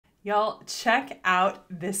Y'all, check out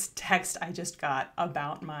this text I just got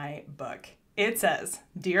about my book. It says,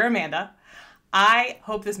 "Dear Amanda, I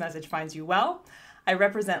hope this message finds you well. I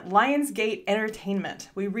represent Lionsgate Entertainment.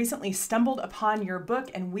 We recently stumbled upon your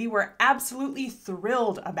book and we were absolutely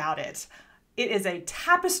thrilled about it. It is a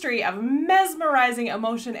tapestry of mesmerizing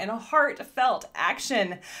emotion and heartfelt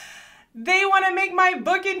action. They want to make my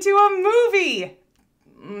book into a movie."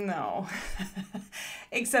 No,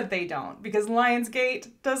 except they don't, because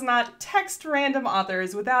Lionsgate does not text random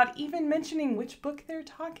authors without even mentioning which book they're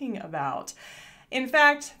talking about. In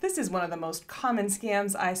fact, this is one of the most common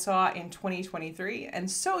scams I saw in 2023,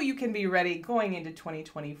 and so you can be ready going into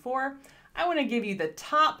 2024, I want to give you the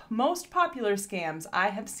top most popular scams I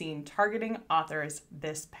have seen targeting authors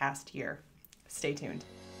this past year. Stay tuned.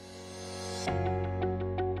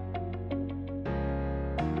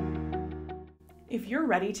 If you're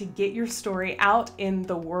ready to get your story out in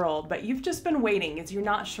the world, but you've just been waiting as you're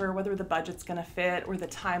not sure whether the budget's gonna fit or the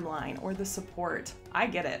timeline or the support, I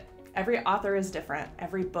get it. Every author is different,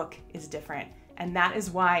 every book is different, and that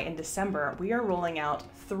is why in December we are rolling out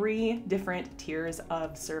 3 different tiers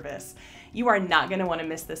of service. You are not gonna wanna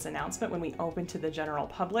miss this announcement when we open to the general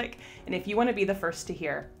public, and if you wanna be the first to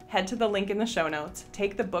hear, head to the link in the show notes,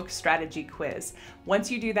 take the book strategy quiz.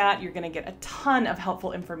 Once you do that, you're gonna get a ton of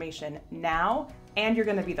helpful information now, and you're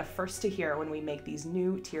gonna be the first to hear when we make these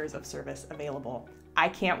new tiers of service available. I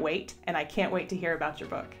can't wait, and I can't wait to hear about your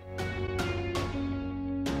book.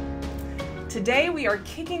 Today, we are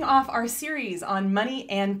kicking off our series on money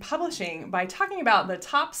and publishing by talking about the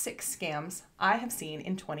top 6 scams I have seen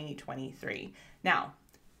in 2023. Now,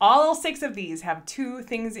 all 6 of these have 2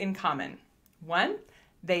 things in common. 1,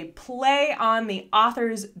 they play on the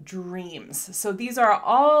author's dreams. So these are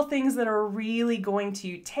all things that are really going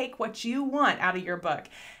to take what you want out of your book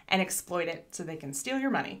and exploit it so they can steal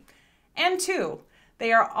your money. And 2,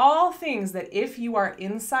 they are all things that if you are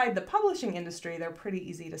inside the publishing industry, they're pretty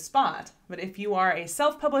easy to spot. But if you are a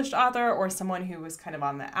self-published author or someone who is kind of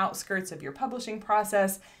on the outskirts of your publishing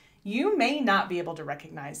process, you may not be able to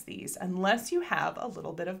recognize these unless you have a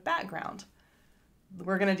little bit of background.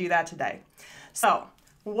 We're going to do that today. So,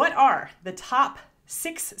 what are the top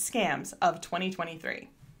 6 scams of 2023?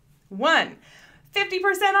 1,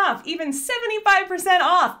 50% off, even 75%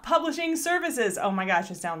 off publishing services. Oh my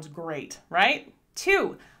gosh, it sounds great, right?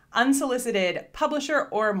 2, unsolicited publisher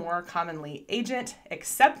or more commonly agent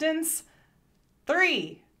acceptance.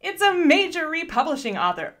 3, it's a major republishing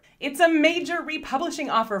author. It's a major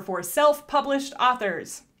republishing offer for self-published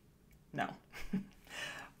authors. No.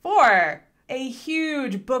 4, a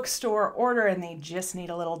huge bookstore order and they just need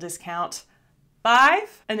a little discount.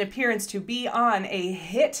 5, an appearance to be on a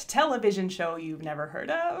hit television show you've never heard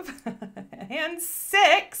of. And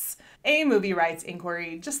 6, a movie rights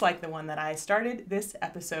inquiry, just like the one that I started this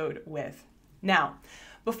episode with. Now,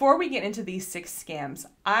 before we get into these 6 scams,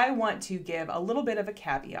 I want to give a little bit of a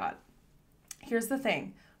caveat. Here's the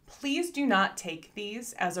thing. Please do not take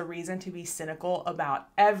these as a reason to be cynical about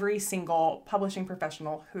every single publishing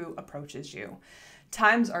professional who approaches you.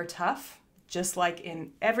 Times are tough, just like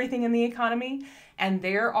in everything in the economy, and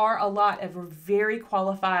there are a lot of very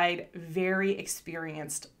qualified, very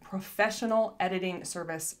experienced professional editing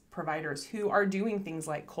service providers who are doing things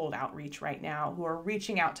like cold outreach right now, who are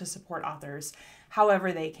reaching out to support authors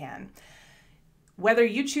however they can. Whether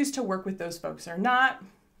you choose to work with those folks or not,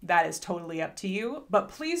 that is totally up to you, but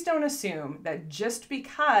please don't assume that just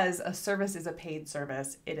because a service is a paid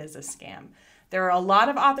service, it is a scam. There are a lot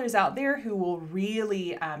of authors out there who will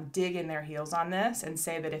really dig in their heels on this and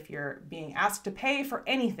say that if you're being asked to pay for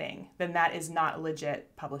anything, then that is not a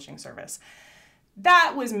legit publishing service.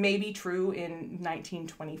 That was maybe true in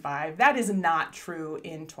 1925. That is not true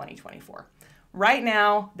in 2024. Right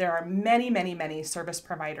now, there are many, many, many service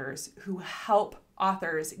providers who help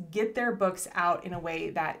authors get their books out in a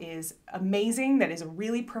way that is amazing, that is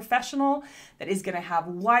really professional, that is going to have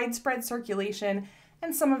widespread circulation,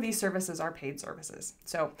 and some of these services are paid services.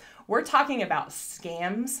 So we're talking about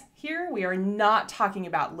scams here. We are not talking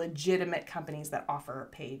about legitimate companies that offer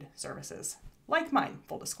paid services, like mine,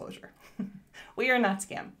 full disclosure. We are not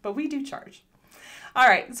scam, but we do charge. All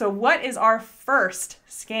right, so what is our first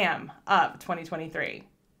scam of 2023?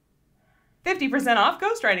 50% off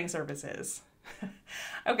ghostwriting services.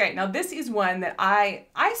 Okay, now this is one that I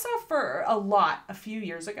saw for a lot a few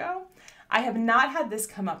years ago. I have not had this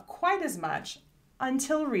come up quite as much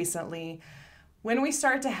until recently. When we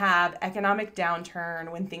start to have economic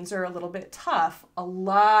downturn, when things are a little bit tough, a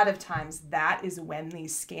lot of times that is when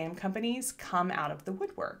these scam companies come out of the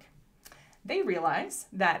woodwork. They realize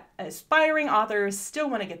that aspiring authors still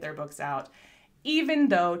want to get their books out, even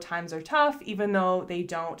though times are tough, even though they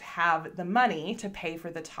don't have the money to pay for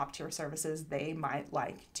the top tier services they might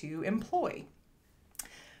like to employ.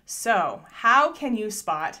 So, how can you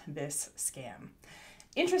spot this scam?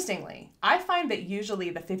 Interestingly, I find that usually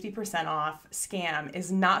the 50% off scam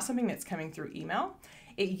is not something that's coming through email.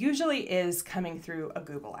 It usually is coming through a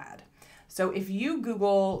Google ad. So if you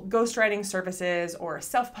Google ghostwriting services or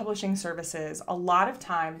self-publishing services, a lot of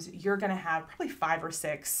times you're going to have probably 5 or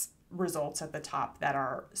 6 results at the top that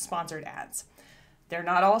are sponsored ads. They're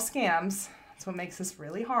not all scams. That's what makes this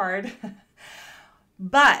really hard.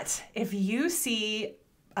 But if you see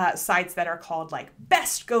sites that are called like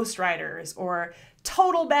best ghostwriters or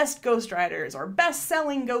total best ghostwriters or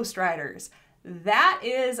best-selling ghostwriters, that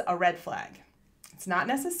is a red flag. It's not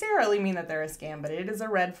necessarily mean that they're a scam, but it is a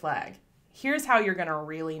red flag. Here's how you're going to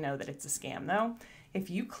really know that it's a scam though. If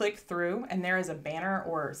you click through and there is a banner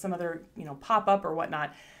or some other, pop-up or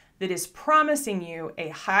whatnot that is promising you a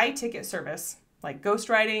high ticket service like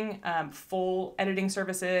ghostwriting, full editing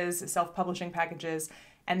services, self-publishing packages,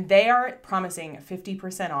 and they are promising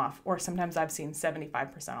 50% off, or sometimes I've seen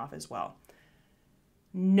 75% off as well.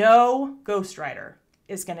 No ghostwriter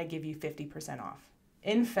is going to give you 50% off.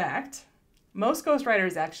 In fact, most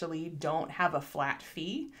ghostwriters actually don't have a flat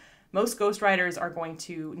fee. Most ghostwriters are going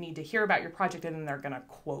to need to hear about your project and then they're going to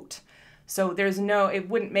quote. So it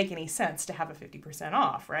wouldn't make any sense to have a 50%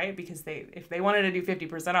 off, right? Because if they wanted to do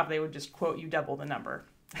 50% off, they would just quote you double the number.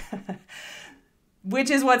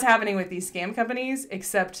 Which is what's happening with these scam companies,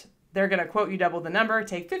 except they're going to quote you double the number,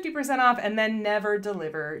 take 50% off, and then never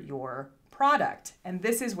deliver your product. And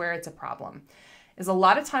this is where it's a problem. Is a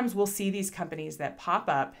lot of times we'll see these companies that pop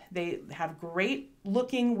up. They have great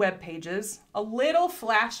looking web pages, a little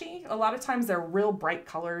flashy. A lot of times they're real bright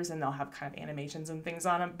colors and they'll have kind of animations and things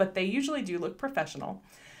on them, but they usually do look professional.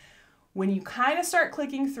 When you kind of start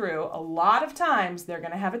clicking through, a lot of times they're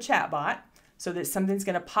going to have a chat bot so that something's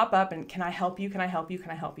going to pop up and can I help you? Can I help you?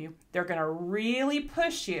 Can I help you? They're going to really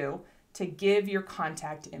push you to give your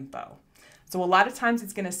contact info. So a lot of times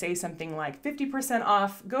it's going to say something like 50%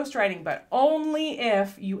 off ghostwriting, but only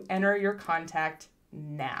if you enter your contact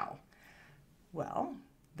now. Well,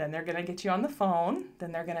 then they're going to get you on the phone,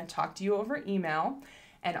 then they're going to talk to you over email,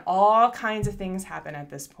 and all kinds of things happen at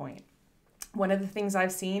this point. One of the things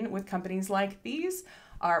I've seen with companies like these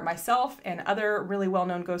are myself and other really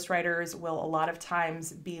well-known ghostwriters will a lot of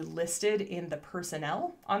times be listed in the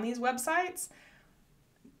personnel on these websites.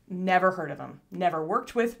 Never heard of them, never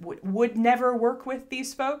worked with, would never work with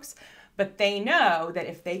these folks, but they know that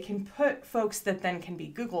if they can put folks that then can be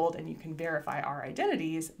Googled and you can verify our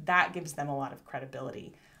identities, that gives them a lot of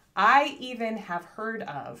credibility. I even have heard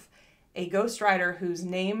of a ghostwriter whose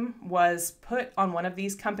name was put on one of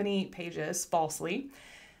these company pages falsely.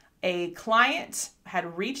 A client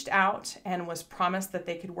had reached out and was promised that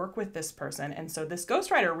they could work with this person. And so this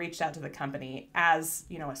ghostwriter reached out to the company as,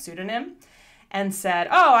 a pseudonym and said,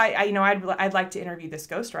 oh, I'd like to interview this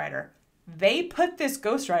ghostwriter. They put this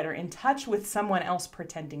ghostwriter in touch with someone else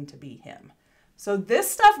pretending to be him. So this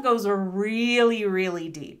stuff goes really, really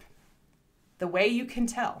deep. The way you can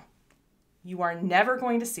tell, you are never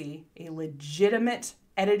going to see a legitimate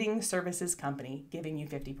editing services company giving you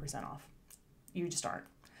 50% off. You just aren't.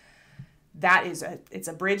 It's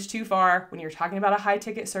a bridge too far. When you're talking about a high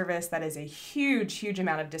ticket service, that is a huge, huge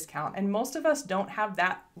amount of discount. And most of us don't have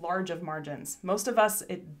that large of margins. Most of us,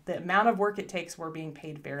 the amount of work it takes, we're being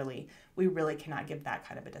paid fairly. We really cannot give that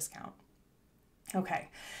kind of a discount. Okay,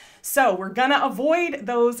 so we're gonna avoid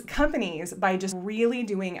those companies by just really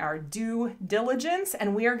doing our due diligence,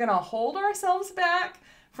 and we are gonna hold ourselves back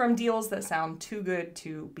from deals that sound too good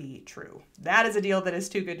to be true. That is a deal that is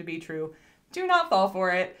too good to be true. Do not fall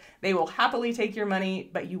for it. They will happily take your money,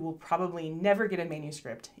 but you will probably never get a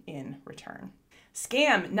manuscript in return.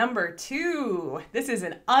 Scam number 2. This is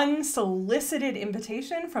an unsolicited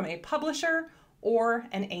invitation from a publisher or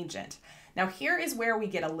an agent. Now here is where we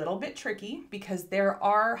get a little bit tricky because there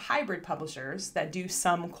are hybrid publishers that do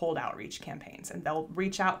some cold outreach campaigns and they'll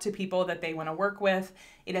reach out to people that they want to work with.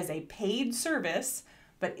 It is a paid service,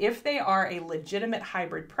 but if they are a legitimate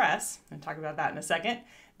hybrid press, I'll talk about that in a second,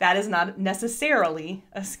 that is not necessarily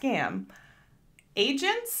a scam.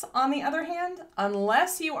 Agents, on the other hand,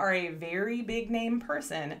 unless you are a very big name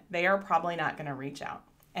person, they are probably not going to reach out.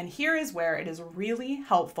 And here is where it is really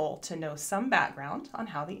helpful to know some background on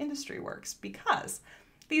how the industry works because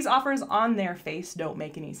these offers on their face don't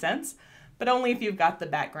make any sense, but only if you've got the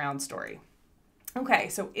background story. Okay,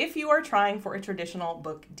 so if you are trying for a traditional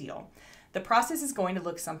book deal, the process is going to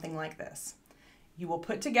look something like this. You will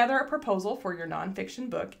put together a proposal for your nonfiction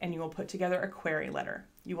book and you will put together a query letter.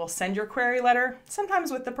 You will send your query letter,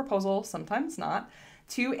 sometimes with the proposal, sometimes not,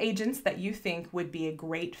 to agents that you think would be a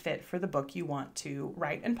great fit for the book you want to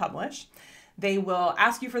write and publish. They will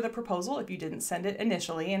ask you for the proposal if you didn't send it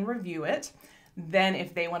initially and review it. Then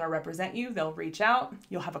if they want to represent you, they'll reach out.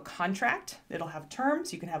 You'll have a contract. It'll have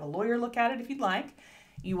terms. You can have a lawyer look at it if you'd like.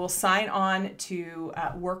 You will sign on to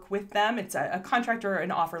work with them. It's a contract or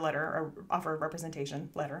an offer letter or offer of representation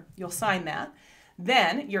letter. You'll sign that.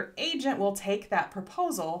 Then your agent will take that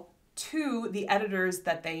proposal to the editors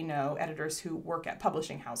that they know, editors who work at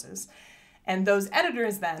publishing houses. And those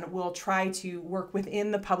editors then will try to work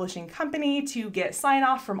within the publishing company to get sign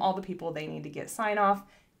off from all the people they need to get sign off.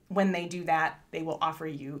 When they do that, they will offer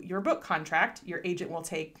you your book contract. Your agent will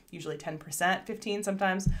take usually 10%, 15%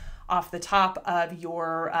 sometimes, off the top of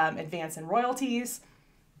your advance and royalties.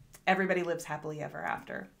 Everybody lives happily ever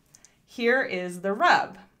after. Here is the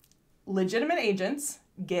rub. Legitimate agents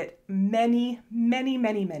get many, many,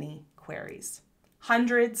 many, many queries.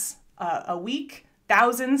 Hundreds a week,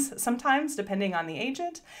 thousands sometimes, depending on the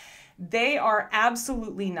agent. They are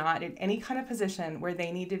absolutely not in any kind of position where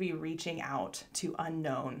they need to be reaching out to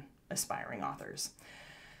unknown aspiring authors.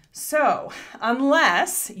 So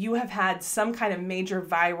unless you have had some kind of major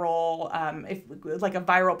viral, like a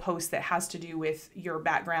viral post that has to do with your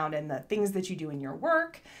background and the things that you do in your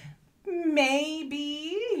work,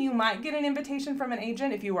 maybe you might get an invitation from an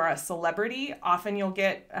agent. If you are a celebrity, often you'll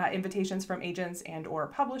get invitations from agents and or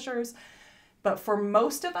publishers. But for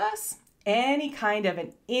most of us, any kind of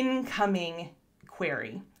an incoming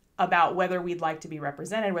query about whether we'd like to be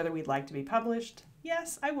represented, whether we'd like to be published,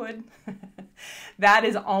 yes, I would. That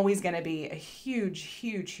is always going to be a huge,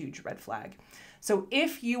 huge, huge red flag. So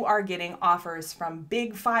if you are getting offers from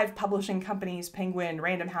big 5 publishing companies, Penguin,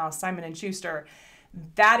 Random House, Simon & Schuster,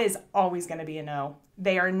 that is always going to be a no.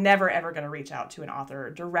 They are never, ever going to reach out to an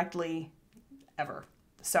author directly, ever.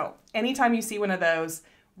 So anytime you see one of those,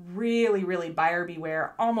 really, really buyer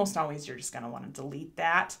beware. Almost always you're just going to want to delete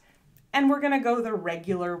that. And we're going to go the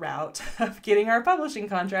regular route of getting our publishing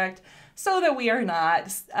contract so that we are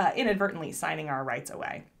not inadvertently signing our rights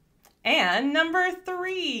away. And number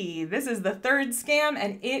 3, this is the third scam,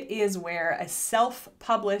 and it is where a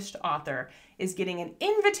self-published author is getting an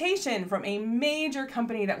invitation from a major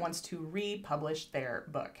company that wants to republish their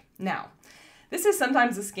book. Now, this is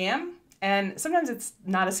sometimes a scam, and sometimes it's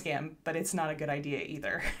not a scam, but it's not a good idea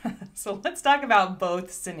either. So let's talk about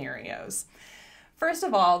both scenarios. First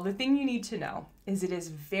of all, the thing you need to know is it is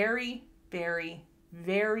very, very,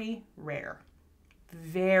 very rare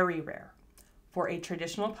for a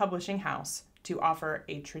traditional publishing house to offer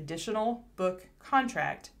a traditional book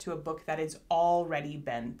contract to a book that has already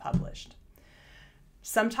been published.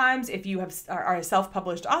 Sometimes if you are a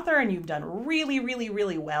self-published author and you've done really, really,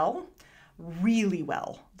 really well,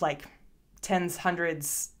 like tens,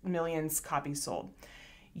 hundreds, millions copies sold,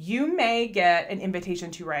 you may get an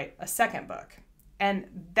invitation to write a second book. And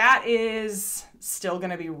that is still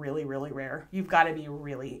going to be really, really rare. You've got to be a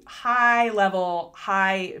really high level,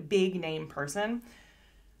 high, big name person.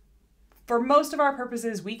 For most of our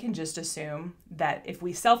purposes, we can just assume that if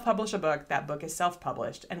we self-publish a book, that book is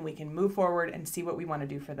self-published and we can move forward and see what we want to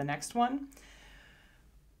do for the next one.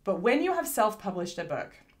 But when you have self-published a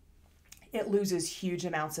book, it loses huge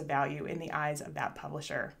amounts of value in the eyes of that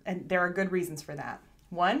publisher. And there are good reasons for that.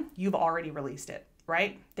 One, you've already released it,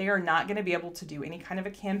 right? They are not going to be able to do any kind of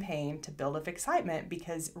a campaign to build up excitement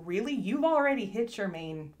because really you've already hit your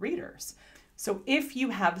main readers. So if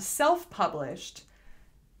you have self-published,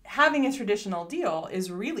 having a traditional deal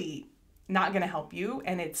is really not going to help you,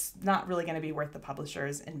 and it's not really going to be worth the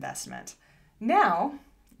publisher's investment. Now,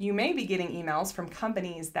 you may be getting emails from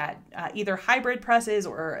companies that either hybrid presses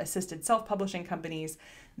or assisted self-publishing companies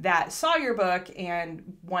that saw your book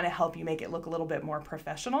and want to help you make it look a little bit more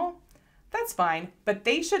professional. That's fine, but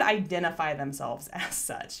they should identify themselves as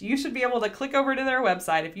such. You should be able to click over to their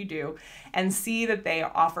website if you do and see that they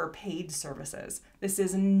offer paid services. This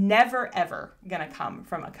is never, ever going to come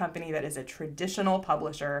from a company that is a traditional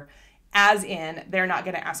publisher, as in they're not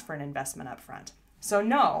going to ask for an investment up front. So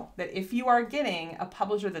know that if you are getting a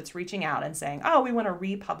publisher that's reaching out and saying, oh, we want to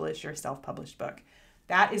republish your self-published book,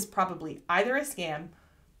 that is probably either a scam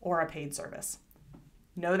or a paid service.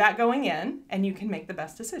 Know that going in, and you can make the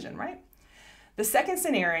best decision, right? The second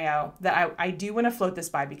scenario that I do want to float this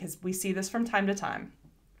by, because we see this from time to time,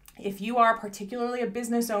 if you are particularly a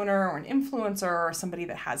business owner or an influencer or somebody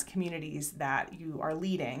that has communities that you are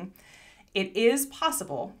leading, it is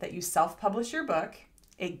possible that you self-publish your book,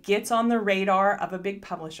 it gets on the radar of a big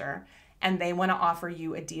publisher, and they want to offer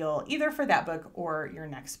you a deal either for that book or your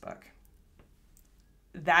next book.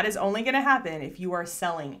 that is only going to happen if you are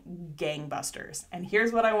selling gangbusters. And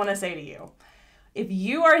here's what I want to say to you. If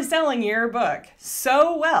you are selling your book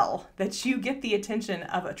so well that you get the attention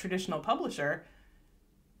of a traditional publisher,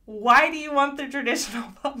 why do you want the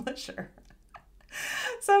traditional publisher?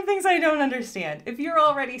 Some things I don't understand. If you're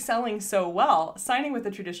already selling so well, signing with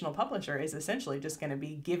a traditional publisher is essentially just going to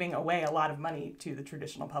be giving away a lot of money to the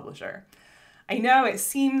traditional publisher. I know it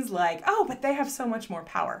seems like, oh, but they have so much more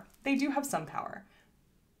power. They do have some power.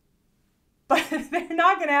 But they're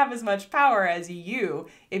not going to have as much power as you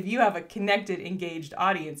if you have a connected, engaged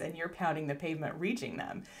audience and you're pounding the pavement reaching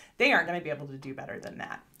them. They aren't going to be able to do better than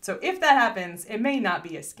that. So if that happens, it may not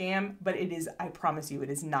be a scam, but it is, I promise you, it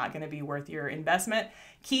is not going to be worth your investment.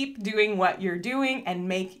 Keep doing what you're doing and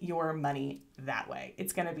make your money that way.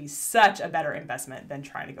 It's going to be such a better investment than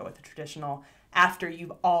trying to go with the traditional after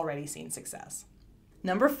you've already seen success.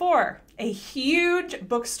 Number 4, a huge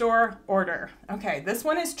bookstore order. Okay, this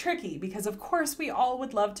one is tricky because of course we all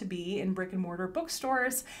would love to be in brick and mortar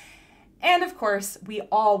bookstores. And of course we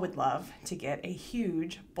all would love to get a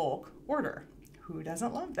huge bulk order. Who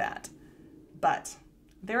doesn't love that? But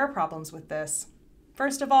there are problems with this.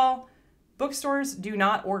 First of all, bookstores do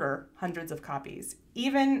not order hundreds of copies.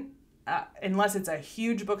 Even unless it's a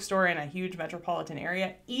huge bookstore in a huge metropolitan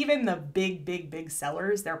area, even the big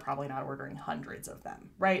sellers, they're probably not ordering hundreds of them,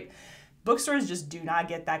 right? Bookstores just do not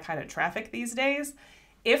get that kind of traffic these days.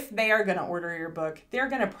 If they are going to order your book, they're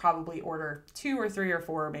going to probably order 2 or 3 or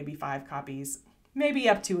 4, maybe 5 copies, maybe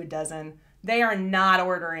up to a dozen. They are not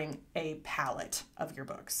ordering a pallet of your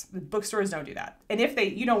books. The bookstores don't do that. And if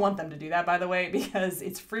you don't want them to do that, by the way, because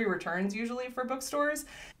it's free returns usually for bookstores,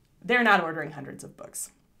 they're not ordering hundreds of books.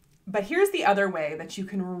 But here's the other way that you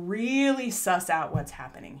can really suss out what's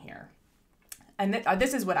happening here. And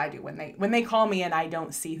this is what I do when they call me and I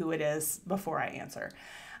don't see who it is before I answer.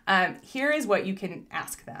 Here is what you can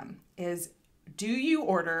ask them is, do you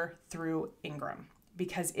order through Ingram?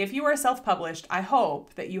 Because if you are self-published, I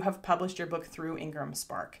hope that you have published your book through Ingram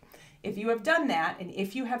Spark. If you have done that, and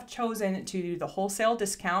if you have chosen to do the wholesale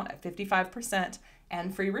discount at 55%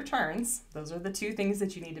 and free returns, those are the 2 things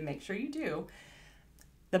that you need to make sure you do.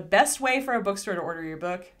 The best way for a bookstore to order your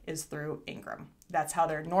book is through Ingram. That's how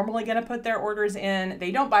they're normally going to put their orders in. They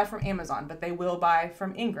don't buy from Amazon, but they will buy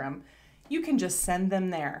from Ingram. You can just send them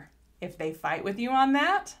there. If they fight with you on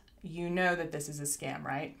that, you know that this is a scam,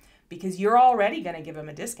 right? Because you're already going to give them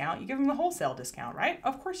a discount. You give them the wholesale discount, right?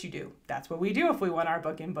 Of course you do. That's what we do if we want our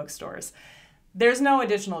book in bookstores. There's no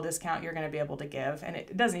additional discount you're going to be able to give, and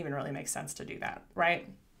it doesn't even really make sense to do that, right?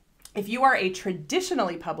 If you are a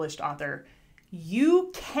traditionally published author,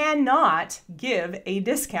 you cannot give a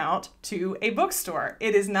discount to a bookstore.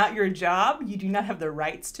 It is not your job. You do not have the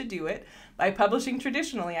rights to do it. By publishing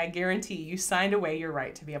traditionally, I guarantee you signed away your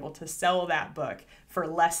right to be able to sell that book for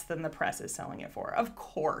less than the press is selling it for. Of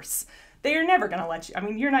course, they are never going to let you,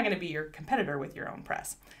 you're not going to be your competitor with your own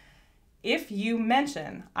press. If you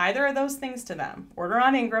mention either of those things to them, order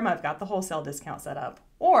on Ingram, I've got the wholesale discount set up,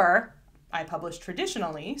 or I publish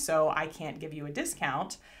traditionally, so I can't give you a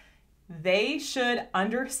discount, they should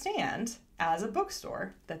understand as a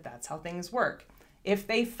bookstore that that's how things work. If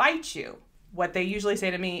they fight you, what they usually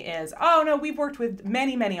say to me is, oh no, we've worked with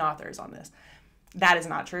many authors on this. That is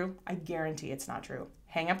not true. I guarantee it's not true.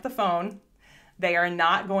 Hang up the phone. They are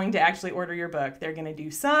not going to actually order your book. They're going to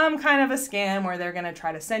do some kind of a scam where they're going to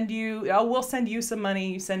try to send you, oh, we'll send you some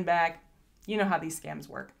money, you send back. You know how these scams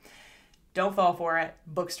work. Don't fall for it.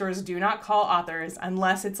 Bookstores do not call authors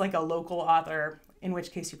unless it's like a local author, in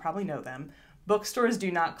which case you probably know them. Bookstores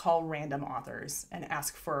do not call random authors and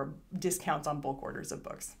ask for discounts on bulk orders of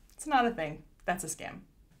books. It's not a thing. That's a scam.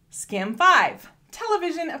 Scam 5,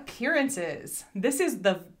 television appearances. This is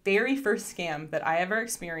the very first scam that I ever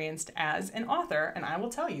experienced as an author, and I will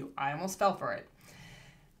tell you, I almost fell for it.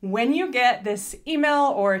 When you get this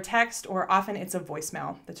email or text, or often it's a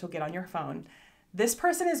voicemail that you'll get on your phone, this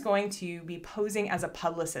person is going to be posing as a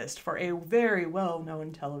publicist for a very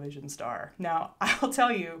well-known television star. Now, I'll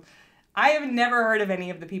tell you, I have never heard of any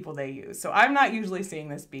of the people they use, so I'm not usually seeing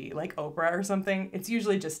this be like Oprah or something. It's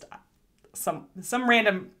usually just some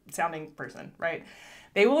random sounding person, right?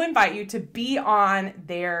 They will invite you to be on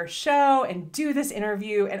their show and do this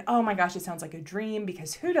interview, and oh my gosh, it sounds like a dream,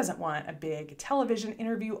 because who doesn't want a big television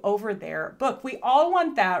interview over their book? We all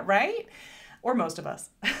want that, right? Or most of us.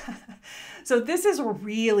 So this is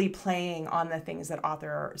really playing on the things that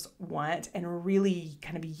authors want and really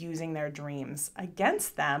kind of using their dreams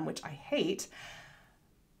against them, which I hate.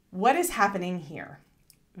 What is happening here?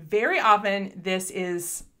 Very often this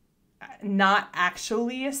is not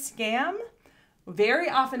actually a scam, Very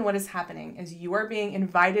often what is happening is you are being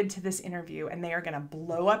invited to this interview and they are going to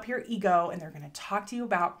blow up your ego and they're going to talk to you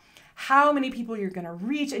about how many people you're going to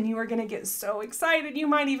reach, and you are going to get so excited. You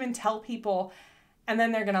might even tell people, and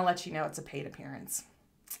then they're going to let you know it's a paid appearance.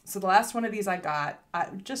 So the last one of these I got,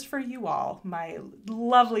 just for you all, my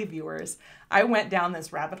lovely viewers, I went down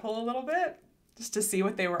this rabbit hole a little bit just to see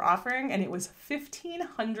what they were offering, and it was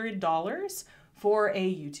 $1,500 for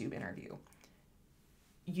a YouTube interview.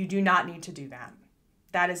 You do not need to do that.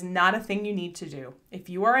 That is not a thing you need to do. If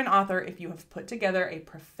you are an author, if you have put together a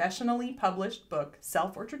professionally published book,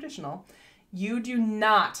 self or traditional, you do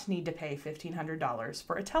not need to pay $1,500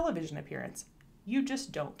 for a television appearance. You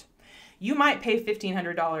just don't. You might pay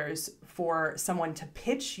 $1,500 for someone to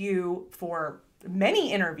pitch you for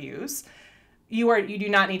many interviews. You do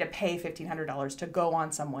not need to pay $1,500 to go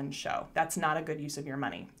on someone's show. That's not a good use of your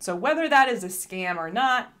money. So whether that is a scam or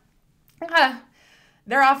not,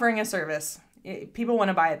 they're offering a service. People want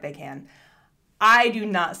to buy it, they can. I do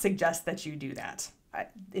not suggest that you do that.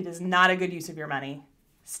 It is not a good use of your money.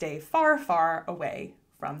 Stay far, far away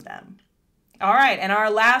from them. All right, and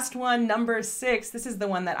our last one, number 6, this is the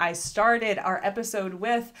one that I started our episode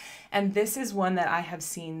with, and this is one that I have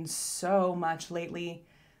seen so much lately.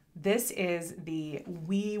 This is the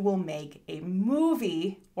 "we will make a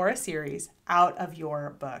movie or a series out of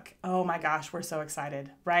your book." Oh my gosh, we're so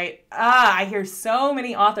excited, right? I hear so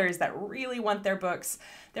many authors that really want their books,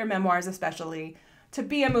 their memoirs especially, to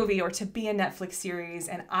be a movie or to be a Netflix series.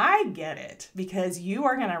 And I get it, because you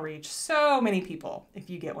are going to reach so many people if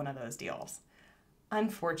you get one of those deals.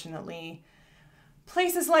 Unfortunately,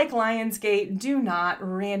 places like Lionsgate do not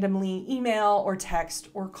randomly email or text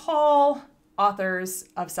or call authors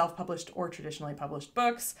of self-published or traditionally published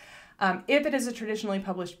books. If it is a traditionally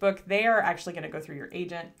published book, they are actually going to go through your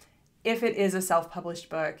agent. If it is a self-published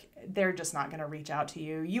book, they're just not going to reach out to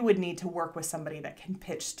you. You would need to work with somebody that can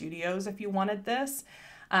pitch studios if you wanted this.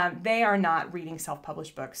 They are not reading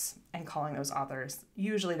self-published books and calling those authors.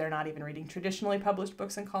 Usually they're not even reading traditionally published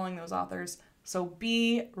books and calling those authors. So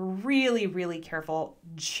be really, really careful.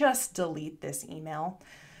 Just delete this email.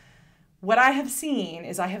 What I have seen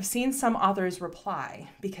is I have seen some authors reply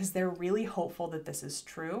because they're really hopeful that this is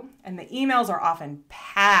true. And the emails are often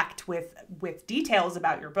packed with details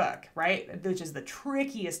about your book, right? Which is the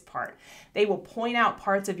trickiest part. They will point out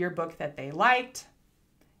parts of your book that they liked.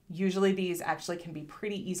 Usually these actually can be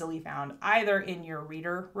pretty easily found either in your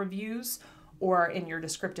reader reviews or in your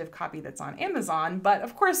descriptive copy that's on Amazon. But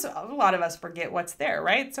of course, a lot of us forget what's there,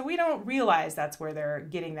 right? So we don't realize that's where they're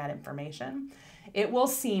getting that information. It will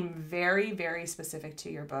seem very, very specific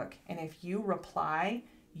to your book. And if you reply,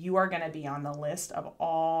 you are going to be on the list of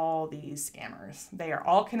all these scammers. They are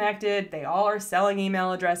all connected. They all are selling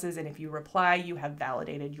email addresses. And if you reply, you have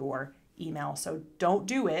validated your email. So don't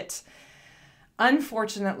do it.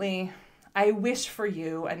 Unfortunately, I wish for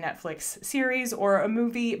you a Netflix series or a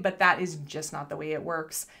movie, but that is just not the way it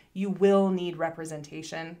works. You will need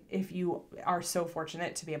representation if you are so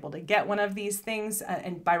fortunate to be able to get one of these things.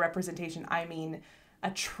 And by representation, I mean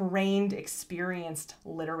a trained, experienced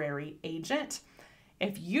literary agent.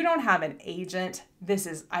 If you don't have an agent,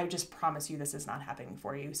 I just promise you this is not happening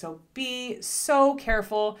for you. So be so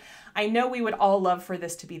careful. I know we would all love for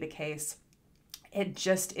this to be the case. It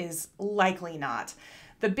just is likely not.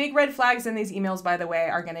 The big red flags in these emails, by the way,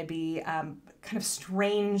 are going to be kind of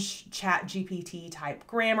strange chat GPT type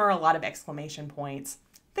grammar, a lot of exclamation points,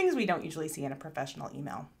 things we don't usually see in a professional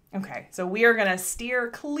email. Okay, so we are going to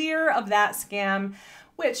steer clear of that scam,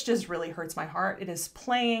 which just really hurts my heart. It is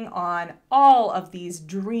playing on all of these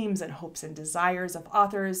dreams and hopes and desires of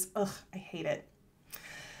authors. Ugh, I hate it.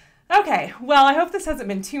 Okay, well, I hope this hasn't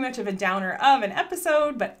been too much of a downer of an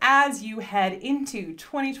episode, but as you head into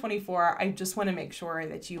 2024, I just want to make sure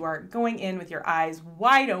that you are going in with your eyes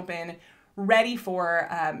wide open, ready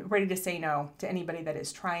to say no to anybody that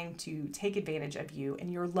is trying to take advantage of you and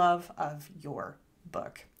your love of your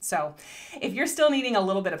book. So if you're still needing a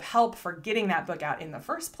little bit of help for getting that book out in the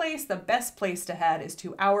first place, the best place to head is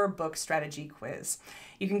to our book strategy quiz.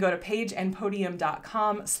 You can go to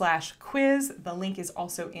pageandpodium.com/quiz. The link is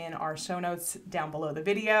also in our show notes down below the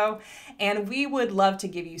video. And we would love to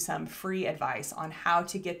give you some free advice on how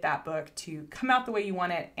to get that book to come out the way you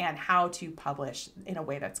want it and how to publish in a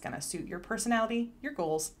way that's going to suit your personality, your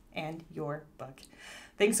goals, and your book.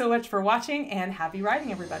 Thanks so much for watching, and happy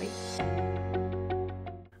writing, everybody.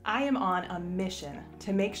 I am on a mission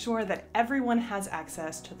to make sure that everyone has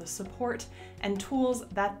access to the support and tools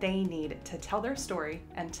that they need to tell their story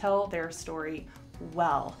and tell their story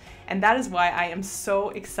well. And that is why I am so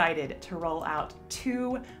excited to roll out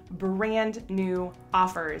 2 brand new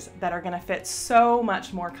offers that are going to fit so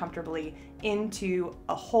much more comfortably into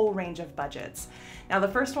a whole range of budgets. Now, the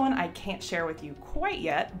first one I can't share with you quite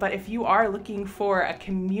yet, but if you are looking for a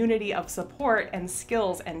community of support and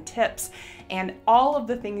skills and tips and all of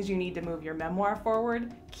the things you need to move your memoir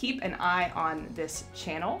forward, keep an eye on this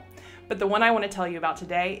channel. But the one I want to tell you about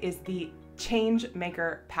today is the Change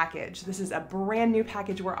Maker package. This is a brand new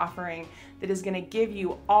package we're offering that is going to give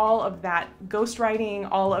you all of that ghostwriting,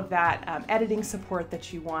 all of that editing support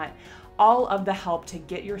that you want, all of the help to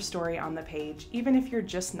get your story on the page, even if you're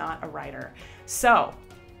just not a writer. So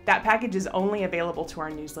that package is only available to our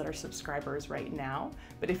newsletter subscribers right now,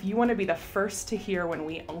 but if you want to be the first to hear when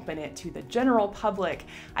we open it to the general public,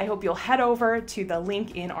 I hope you'll head over to the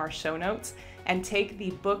link in our show notes and take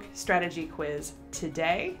the book strategy quiz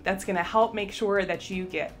today. That's going to help make sure that you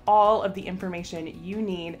get all of the information you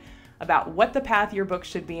need about what the path your book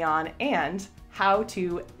should be on and how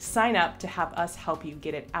to sign up to have us help you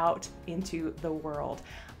get it out into the world.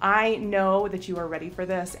 I know that you are ready for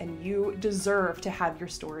this and you deserve to have your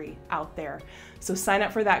story out there. So sign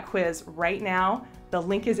up for that quiz right now. The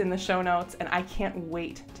link is in the show notes and I can't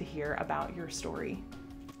wait to hear about your story.